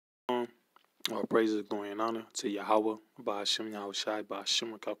All praises, glory, and honor to Yahweh, Ba'ashem Yahushai,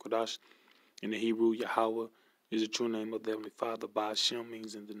 Ba'ashem Rakakodash. In the Hebrew, Yahweh is the true name of the Heavenly Father. Ba'ashem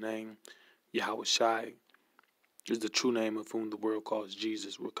means in the name. Yahushai is the true name of whom the world calls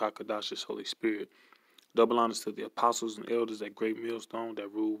Jesus. Rakakodash is Holy Spirit. Double honors to the apostles and elders at Great Millstone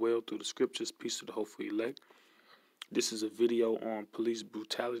that rule well through the scriptures. Peace to the hopeful elect. This is a video on police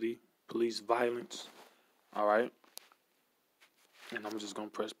brutality, police violence. All right. And I'm just going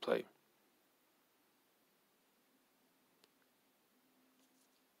to press play.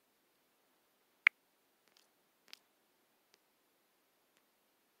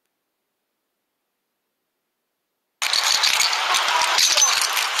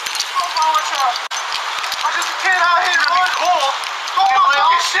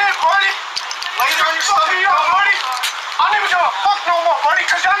 Shit, buddy. Lay down your stomach, buddy. I don't even give a fuck no more, buddy,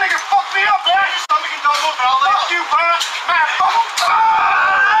 because y'all niggas fucked me up, man. Your stomach and don't move, but I'll fuck you, bro. Man, fuck.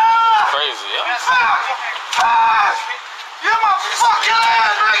 Crazy, yeah. Fuck. You're my fucking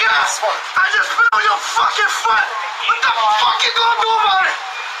ass, nigga. I just spit on your fucking foot. What the fuck you gonna do about it?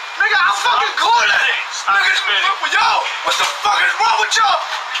 Nigga, I'll fucking glue that. Nigga, yo, what the fuck is wrong with y'all?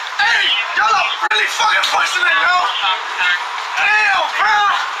 Hey, y'all are really fucking pushing it, yo. Damn, bro!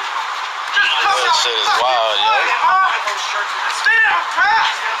 That shit is wild, yo. Damn, bro!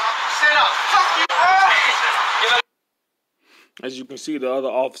 Stand up. Fuck you, bro! As you can see, the other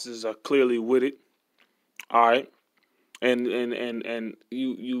officers are clearly with it. All right, and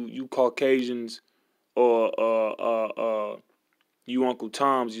you Caucasians or you Uncle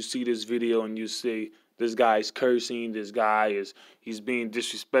Toms, you see this video and you say this guy's cursing. This guy he's being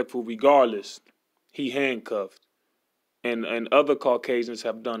disrespectful. Regardless, he handcuffed. And other Caucasians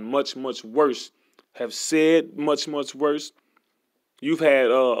have done much worse, have said much worse. You've had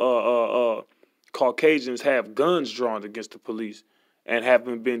Caucasians have guns drawn against the police and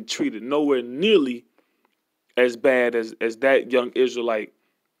haven't been treated nowhere nearly as bad as that young Israelite,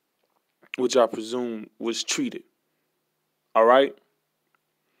 which I presume was treated. All right?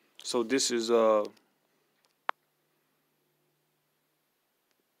 So this is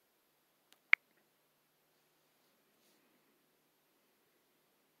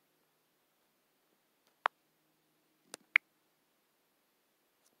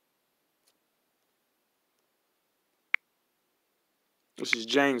This is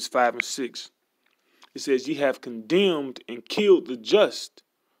James 5 and 6. It says, ye have condemned and killed the just.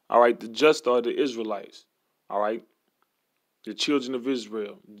 All right, the just are the Israelites. All right, the children of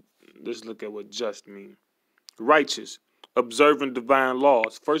Israel. Let's look at what just means. Righteous, observing divine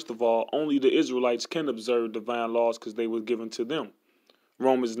laws. First of all, only the Israelites can observe divine laws because they were given to them.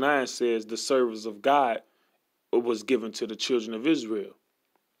 Romans 9 says the service of God was given to the children of Israel.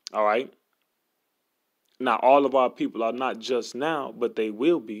 All right. Now, all of our people are not just now, but they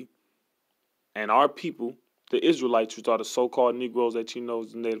will be. And our people, the Israelites, which are the so-called Negroes that you know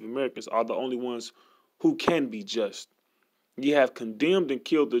as the Native Americans, are the only ones who can be just. Ye have condemned and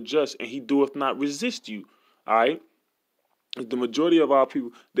killed the just, and he doeth not resist you. All right? The majority of our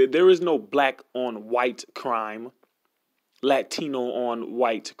people, there is no black on white crime, Latino on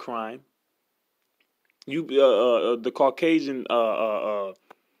white crime. The Caucasian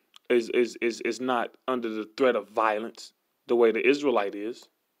is not under the threat of violence the way the Israelite is,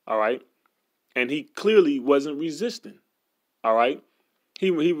 all right? And he clearly wasn't resisting, all right? He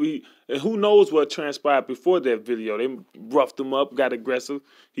who knows what transpired before that video? They roughed him up, got aggressive.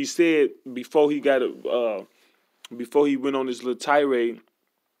 He said before he went on this little tirade,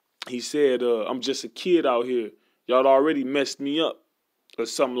 he said, "I'm just a kid out here. Y'all already messed me up," or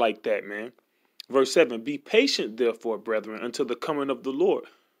something like that, man. Verse 7: be patient, therefore, brethren, until the coming of the Lord.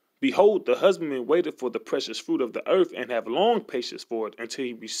 Behold, the husbandman waited for the precious fruit of the earth and have long patience for it until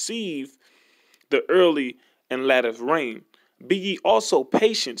he receive the early and latter rain. Be ye also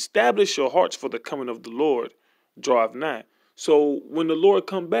patient, establish your hearts, for the coming of the Lord draweth nigh. So when the Lord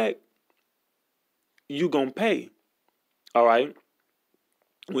come back, you gonna pay. All right?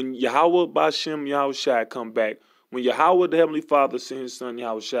 When Yahweh Ba'ashem Yahushai come back, when Yahweh the Heavenly Father sent his son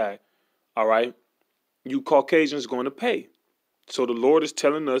Yahushai, all right, you Caucasians going to pay. So the Lord is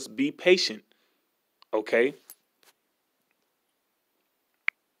telling us, be patient, okay?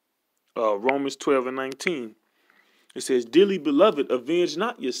 Romans 12 and 19. It says, dearly beloved, avenge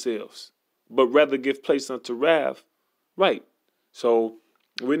not yourselves, but rather give place unto wrath. Right. So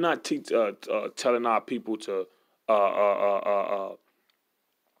we're not telling our people to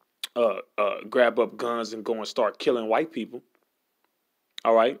grab up guns and go and start killing white people.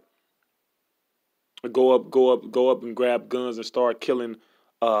 All right. Go up and grab guns and start killing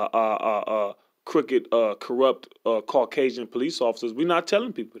crooked, corrupt Caucasian police officers. We're not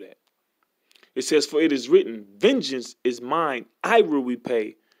telling people that. It says, for it is written, vengeance is mine, I will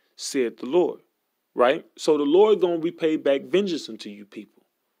repay, said the Lord. Right? So the Lord going to repay back vengeance unto you people.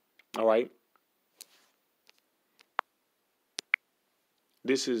 All right?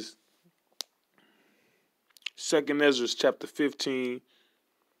 This is 2nd Ezra chapter 15,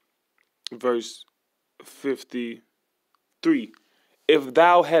 verse 53. If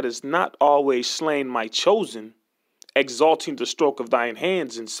thou hadst not always slain my chosen, exalting the stroke of thine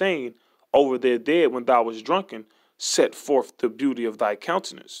hands and saying, over their dead when thou wast drunken, set forth the beauty of thy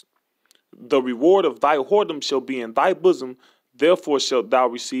countenance. The reward of thy whoredom shall be in thy bosom, therefore shalt thou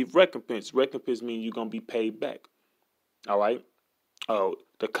receive recompense. Recompense means you're going to be paid back. All right?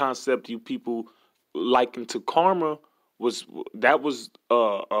 The concept you people liken to karma the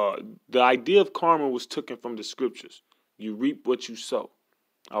idea of karma was taken from the scriptures. You reap what you sow.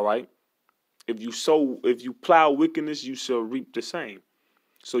 All right? If you plow wickedness, you shall reap the same.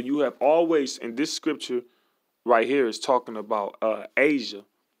 So you have always, and this scripture right here is talking about Asia.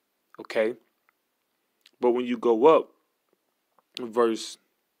 Okay? But when you go up, verse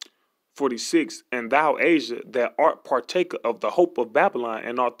 46, and thou, Asia, that art partaker of the hope of Babylon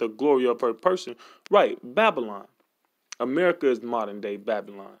and art the glory of her person. Right, Babylon. America is modern day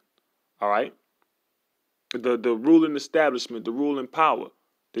Babylon. All right? The ruling establishment, the ruling power,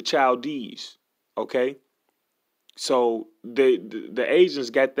 the Chaldees. Okay? So the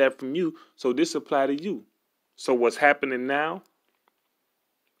Asians got that from you, so this apply to you. So what's happening now?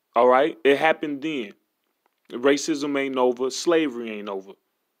 All right? It happened then. Racism ain't over. Slavery ain't over.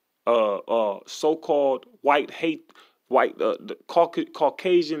 So-called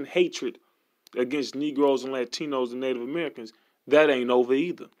Caucasian hatred against Negroes and Latinos and Native Americans, that ain't over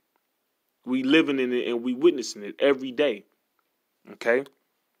either. We living in it and we witnessing it every day. Okay?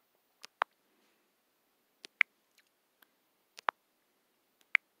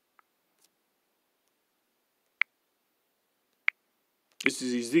 This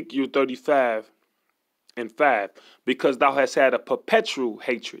is Ezekiel 35:5. Because thou hast had a perpetual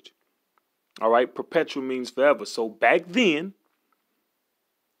hatred. All right? Perpetual means forever. So back then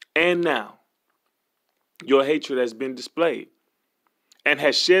and now, your hatred has been displayed, and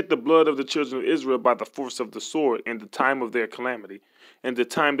has shed the blood of the children of Israel by the force of the sword in the time of their calamity, and the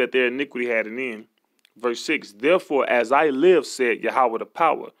time that their iniquity had an end. Verse 6, therefore, as I live, said Yahweh the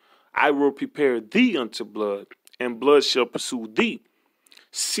power, I will prepare thee unto blood, and blood shall pursue thee.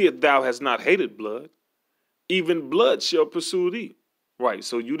 Seeth thou hast not hated blood, even blood shall pursue thee. Right,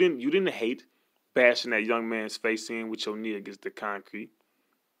 so you didn't hate bashing that young man's face in with your knee against the concrete.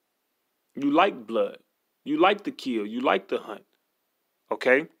 You like blood. You like to kill. You like to hunt.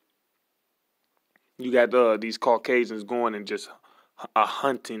 Okay? You got these Caucasians going and just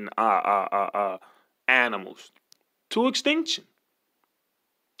hunting animals to extinction.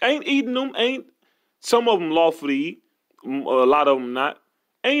 Ain't eating them. Ain't some of them lawful to eat. A lot of them not.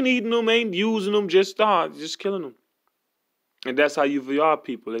 Ain't eating them. Ain't using them. Just killing them. And that's how you view our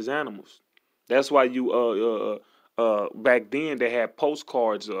people as animals. That's why you back then they had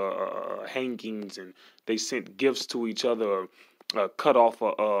postcards, hangings, and they sent gifts to each other. Cut off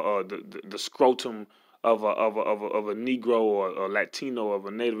the scrotum of a Negro or a Latino, of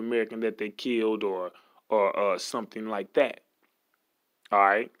a Native American that they killed, or something like that. All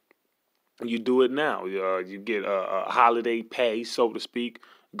right, you do it now. You get a holiday pay, so to speak,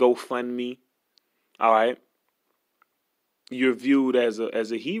 GoFundMe. All right, you're viewed as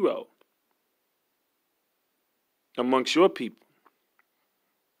a hero amongst your people.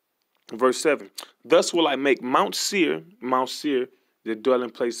 Verse 7, thus will I make Mount Seir, the dwelling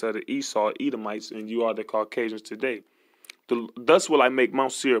place of the Esau, Edomites, and you are the Caucasians today. Thus will I make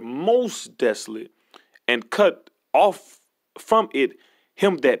Mount Seir most desolate, and cut off from it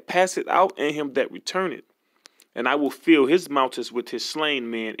him that passeth out and him that returneth. And I will fill his mountains with his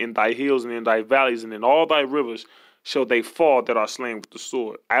slain men, in thy hills and in thy valleys and in all thy rivers shall they fall that are slain with the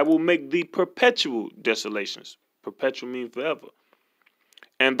sword. I will make thee perpetual desolations. Perpetual means forever.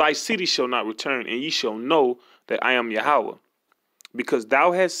 And thy city shall not return, and ye shall know that I am Yahweh. Because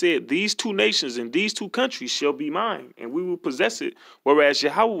thou hast said, these two nations and these two countries shall be mine, and we will possess it, whereas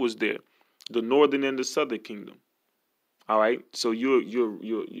Yahweh was there, the northern and the southern kingdom. All right, so you're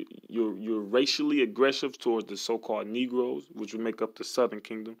racially aggressive towards the so-called Negroes, which will make up the southern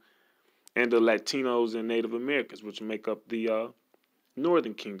kingdom, and the Latinos and Native Americans, which will make up the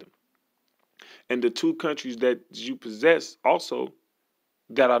northern kingdom. And the two countries that you possess also,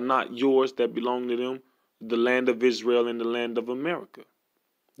 that are not yours, that belong to them, the land of Israel and the land of America.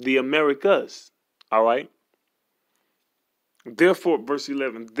 The Americas, all right? Therefore, verse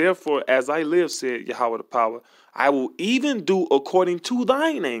 11, therefore, as I live, said Yahweh the power, I will even do according to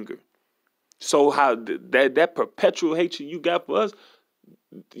thine anger, So how that perpetual hatred you got for us,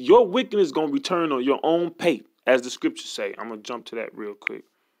 your wickedness is going to return on your own pate, as the scriptures say. I'm going to jump to that real quick.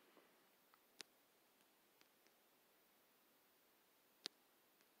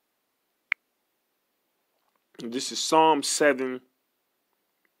 This is Psalm 7.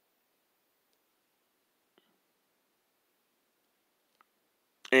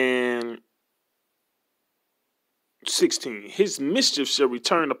 And 16. His mischief shall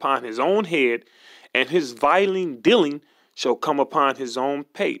return upon his own head, and his violent dealing shall come upon his own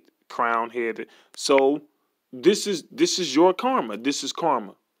pate, crown head. So this is your karma. This is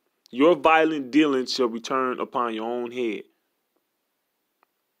karma. Your violent dealing shall return upon your own head.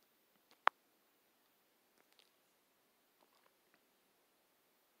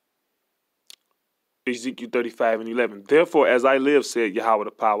 Ezekiel 35:11. Therefore, as I live, said Yahweh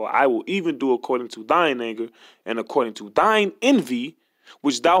the power, I will even do according to thine anger and according to thine envy,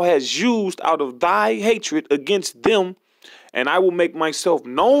 which thou hast used out of thy hatred against them, and I will make myself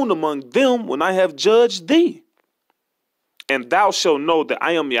known among them when I have judged thee. And thou shalt know that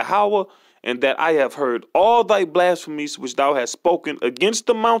I am Yahweh, and that I have heard all thy blasphemies which thou hast spoken against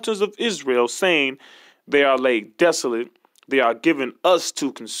the mountains of Israel, saying, they are laid desolate, they are given us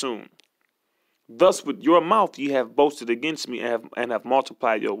to consume. Thus with your mouth ye have boasted against me, and have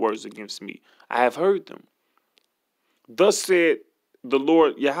multiplied your words against me. I have heard them. Thus said the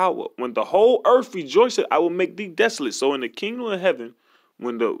Lord Yahweh, when the whole earth rejoiceth, I will make thee desolate. So in the kingdom of heaven,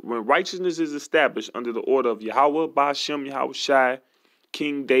 when righteousness is established under the order of Yahweh, Ba'ashem, Yahweh Shai,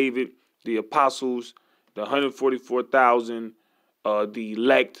 King David, the apostles, the 144,000, the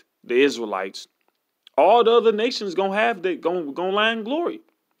elect, the Israelites, all the other nations gonna lie in glory.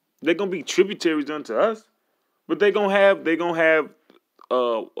 They're gonna be tributaries unto us, but they're gonna have their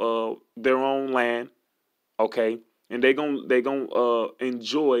own land, okay, and they're gonna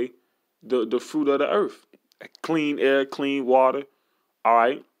enjoy the fruit of the earth, clean air, clean water. All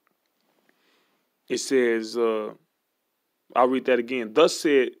right. It says, I'll read that again. Thus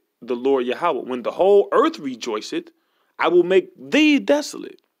said the Lord Yahweh, when the whole earth rejoiceth, I will make thee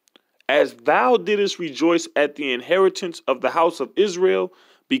desolate, as thou didst rejoice at the inheritance of the house of Israel,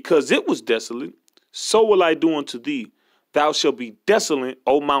 because it was desolate, so will I do unto thee. Thou shalt be desolate,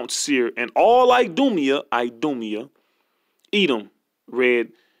 O Mount Seir, and all Idumea, Edom,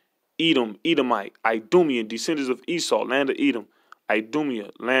 red, Edom, Edomite, Idumean, descendants of Esau, land of Edom,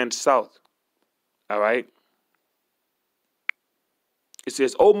 Idumea, land south. All right. It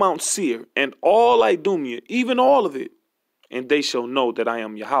says, O Mount Seir, and all Idumea, even all of it, and they shall know that I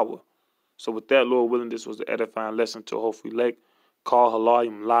am Yahweh. So with that, Lord willing, this was the edifying lesson to hopefully elect. Call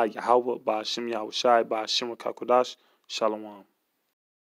Halayim La Yahweh, Ba'ashem Yahweh Shai, Ba'ashem Kakodash, Shalom.